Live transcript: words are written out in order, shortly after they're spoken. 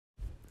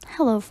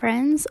Hello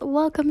friends,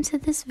 welcome to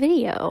this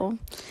video.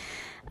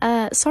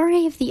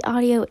 Sorry if the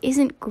audio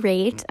isn't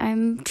great.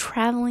 I'm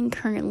traveling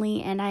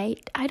currently and I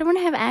don't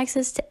have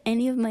access to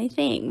any of my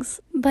things.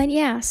 But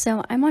yeah,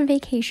 so I'm on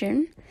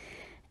vacation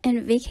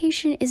and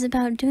vacation is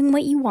about doing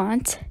what you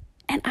want,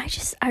 and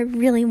I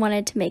really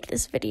wanted to make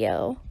this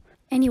video.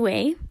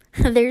 Anyway,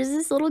 there's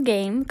this little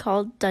game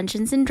called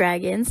Dungeons and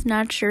Dragons.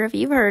 Not sure if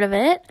you've heard of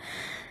it.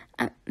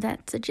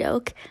 That's a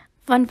joke.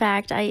 Fun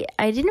fact, I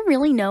didn't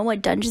really know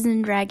what Dungeons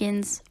and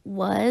Dragons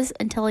was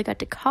until I got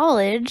to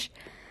college.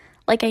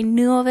 Like, I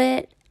knew of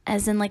it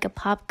as in like a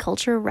pop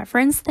culture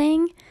reference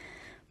thing,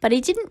 but I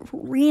didn't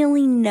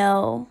really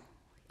know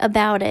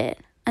about it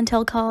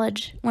until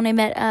college when I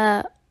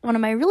met one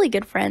of my really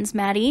good friends,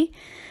 Maddie,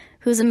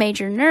 who's a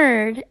major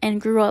nerd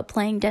and grew up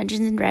playing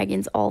Dungeons and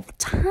Dragons all the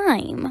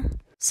time.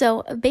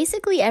 So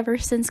basically ever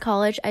since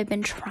college, I've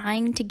been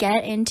trying to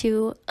get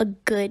into a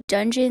good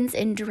Dungeons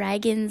and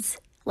Dragons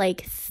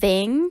like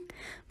thing,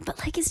 but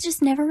like it's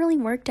just never really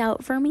worked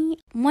out for me.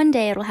 One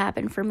day it'll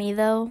happen for me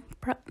though,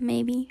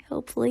 maybe,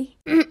 hopefully.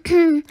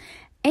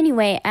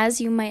 Anyway, as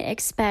you might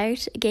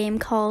expect, a game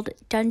called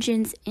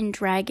Dungeons and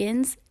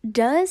Dragons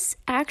does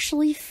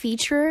actually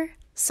feature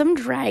some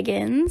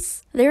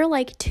dragons. There are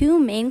like two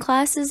main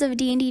classes of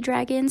D&D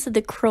dragons,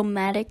 the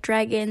chromatic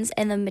dragons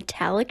and the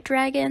metallic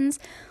dragons,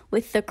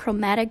 with the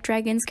chromatic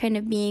dragons kind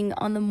of being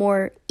on the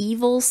more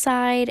evil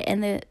side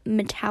and the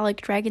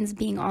metallic dragons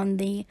being on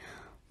the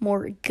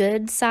more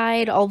good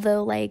side.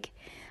 Although, like,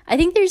 I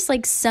think there's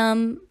like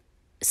some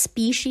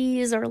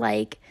species or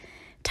like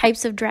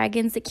types of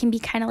dragons that can be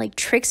kind of like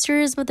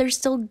tricksters, but they're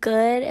still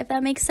good, if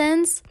that makes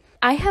sense.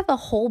 I have a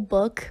whole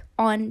book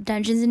on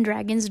Dungeons and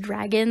Dragons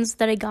dragons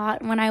that I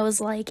got when I was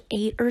like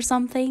 8 or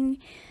something,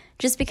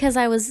 just because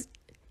I was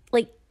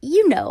like,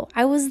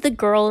 I was the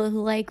girl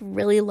who like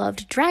really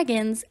loved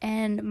dragons,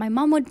 and my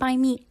mom would buy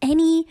me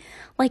any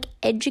like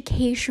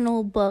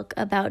educational book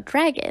about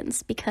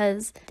dragons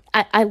because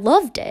I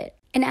loved it.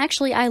 And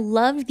actually, I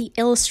loved the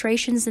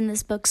illustrations in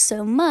this book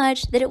so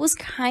much that it was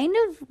kind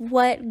of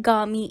what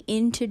got me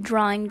into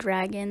drawing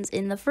dragons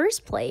in the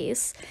first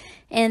place.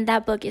 And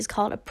that book is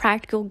called A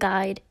Practical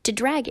Guide to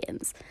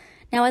Dragons.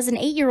 Now, as an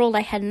 8-year-old,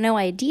 I had no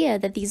idea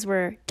that these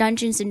were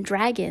Dungeons and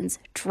Dragons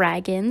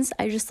dragons.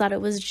 I just thought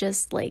it was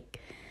just like,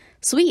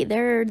 sweet,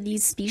 there are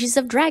these species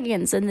of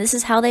dragons, and this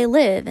is how they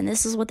live, and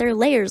this is what their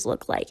layers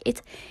look like.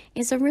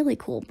 It's a really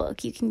cool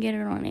book. You can get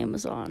it on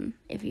Amazon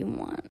if you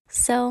want.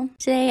 So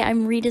today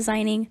I'm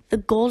redesigning the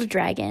gold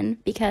dragon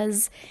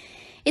because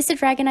it's the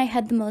dragon I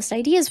had the most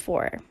ideas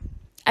for.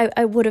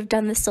 I would have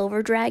done the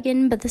silver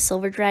dragon, but the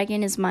silver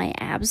dragon is my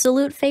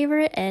absolute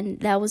favorite, and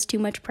that was too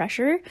much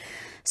pressure.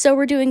 So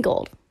we're doing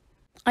gold.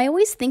 I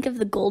always think of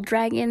the gold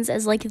dragons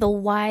as like the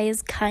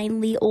wise,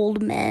 kindly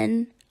old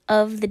men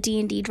of the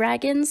D&D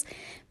dragons,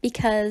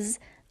 because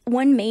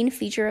one main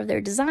feature of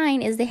their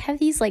design is they have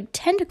these like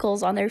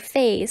tentacles on their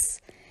face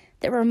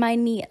that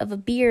remind me of a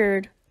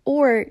beard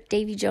or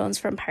Davy Jones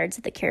from Pirates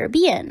of the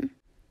Caribbean.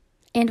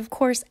 And of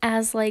course,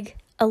 as like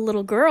a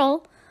little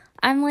girl,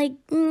 I'm like,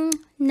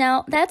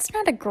 no, that's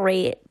not a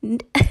great,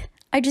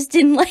 I just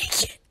didn't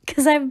like it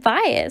because I'm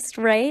biased,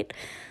 right?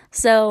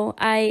 So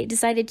I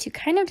decided to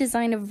kind of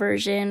design a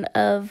version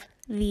of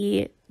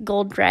the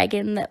gold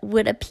dragon that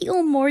would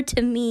appeal more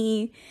to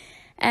me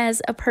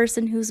as a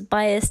person who's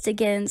biased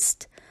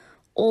against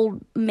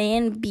old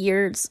man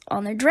beards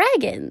on their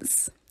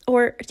dragons,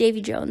 or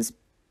Davy Jones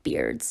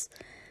beards.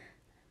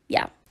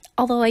 Yeah,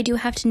 although I do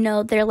have to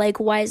note their like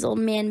wise old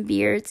man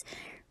beards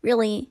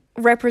really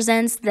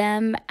represents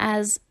them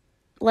as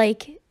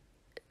like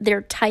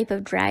their type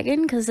of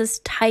dragon, because this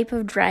type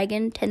of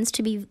dragon tends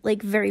to be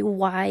like very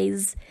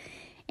wise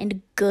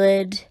and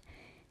good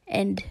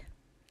and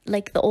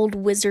like the old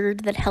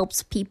wizard that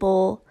helps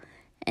people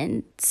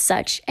and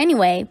such.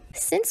 Anyway,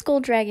 since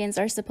gold dragons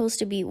are supposed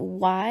to be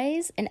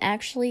wise and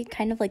actually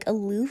kind of like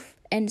aloof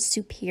and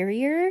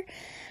superior,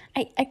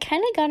 I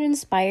kind of got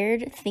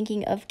inspired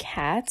thinking of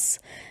cats,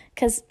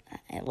 because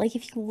like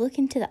if you look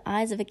into the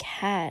eyes of a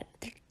cat,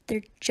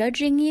 they're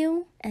judging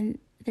you and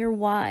they're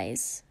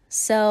wise.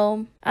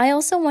 So I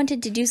also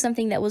wanted to do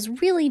something that was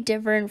really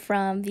different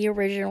from the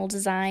original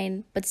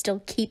design, but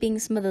still keeping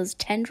some of those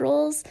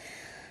tendrils.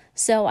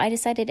 So I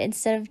decided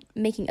instead of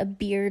making a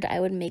beard, I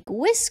would make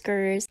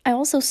whiskers. I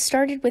also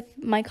started with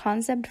my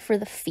concept for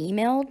the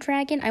female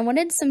dragon. I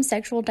wanted some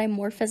sexual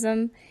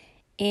dimorphism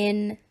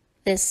in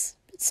this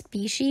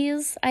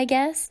species, I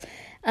guess.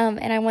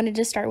 And I wanted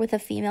to start with a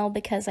female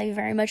because I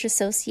very much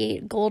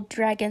associate gold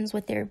dragons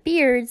with their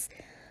beards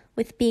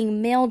with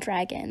being male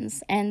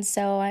dragons. And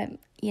so I'm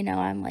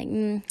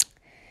like,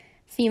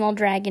 female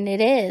dragon it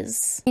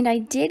is. And I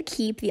did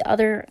keep the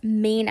other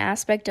main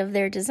aspect of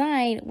their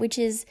design, which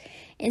is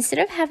instead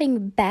of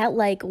having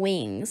bat-like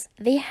wings,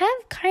 they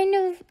have kind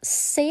of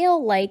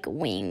sail-like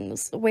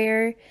wings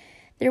where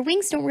their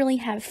wings don't really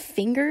have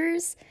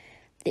fingers.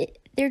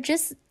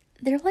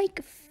 They're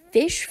like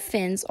fish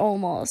fins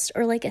almost,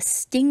 or like a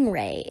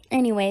stingray.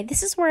 Anyway,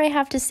 this is where I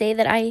have to say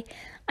that I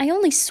I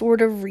only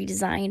sort of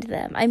redesigned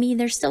them. I mean,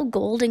 they're still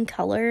gold in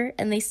color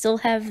and they still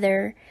have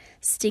their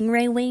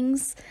stingray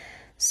wings.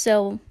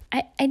 So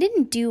I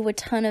didn't do a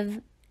ton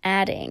of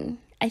adding.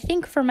 I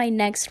think for my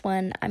next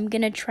one, I'm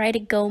going to try to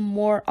go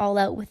more all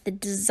out with the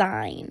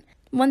design.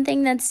 One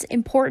thing that's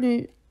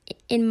important,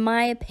 in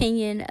my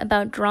opinion,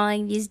 about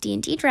drawing these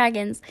D&D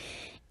dragons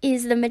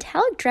is the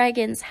metallic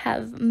dragons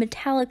have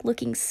metallic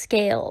looking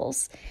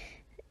scales.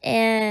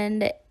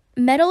 And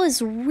metal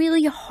is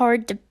really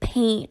hard to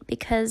paint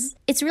because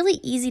it's really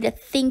easy to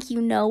think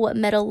you know what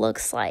metal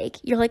looks like.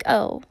 You're like,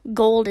 oh,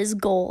 gold is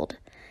gold.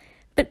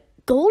 But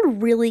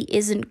gold really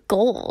isn't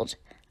gold.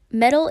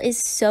 Metal is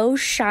so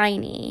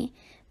shiny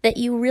that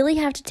you really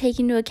have to take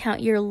into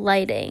account your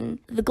lighting.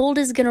 The gold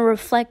is going to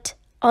reflect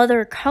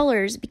other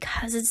colors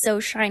because it's so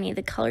shiny,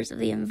 the colors of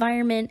the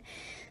environment.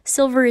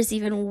 Silver is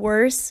even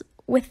worse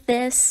with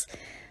this.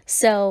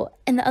 So,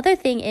 and the other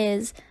thing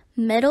is,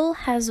 metal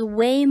has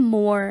way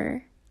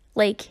more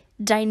like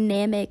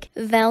dynamic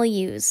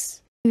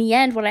values. In the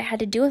end, what I had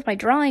to do with my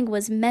drawing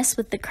was mess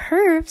with the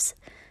curves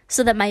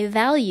so that my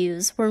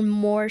values were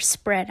more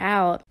spread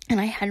out and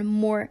I had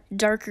more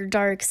darker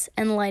darks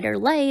and lighter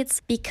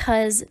lights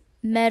because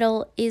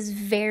metal is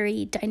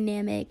very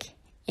dynamic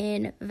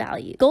in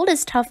value. Gold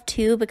is tough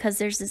too because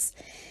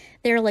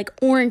there are like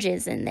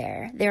oranges in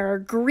there. There are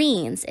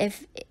greens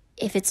if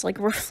it's like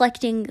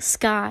reflecting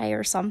sky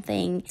or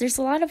something. There's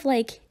a lot of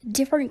like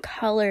different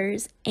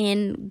colors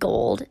in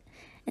gold,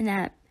 and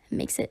that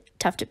makes it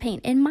tough to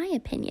paint, in my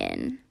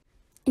opinion.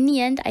 In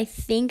the end, I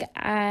think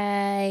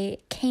I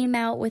came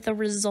out with a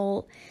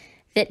result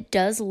that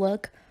does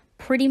look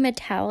pretty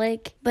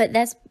metallic, but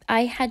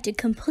I had to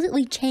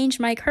completely change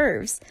my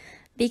curves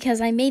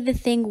because I made the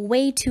thing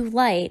way too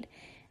light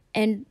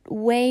and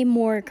way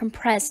more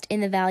compressed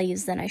in the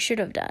values than I should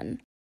have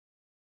done.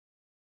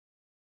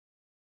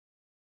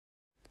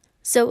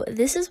 So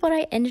this is what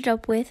I ended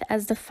up with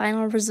as the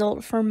final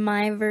result for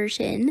my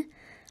version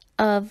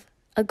of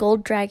a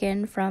gold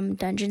dragon from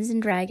Dungeons &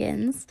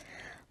 Dragons.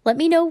 Let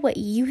me know what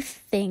you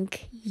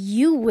think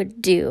you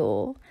would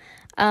do.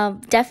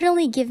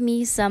 Definitely give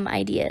me some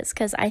ideas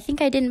because I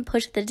think I didn't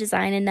push the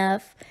design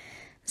enough.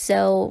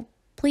 So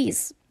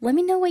please let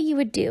me know what you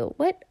would do.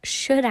 What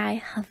should I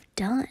have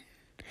done?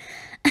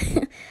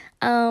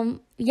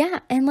 Yeah,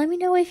 and let me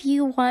know if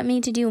you want me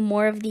to do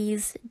more of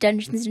these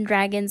Dungeons &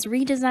 Dragons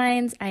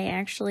redesigns. I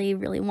actually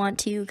really want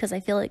to because I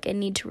feel like I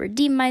need to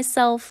redeem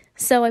myself,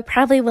 so I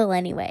probably will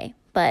anyway,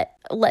 but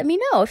let me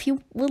know if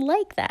you would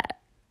like that.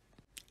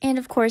 And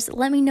of course,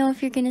 let me know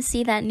if you're going to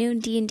see that new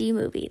D&D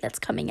movie that's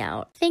coming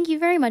out. Thank you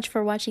very much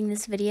for watching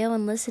this video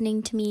and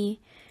listening to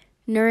me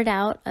nerd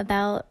out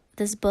about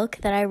this book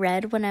that I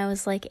read when I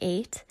was like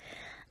 8.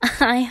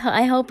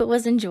 I hope it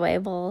was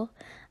enjoyable.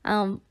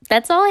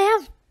 That's all I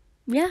have.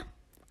 Yeah.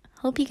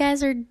 Hope you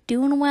guys are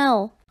doing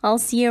well. I'll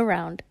see you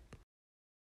around.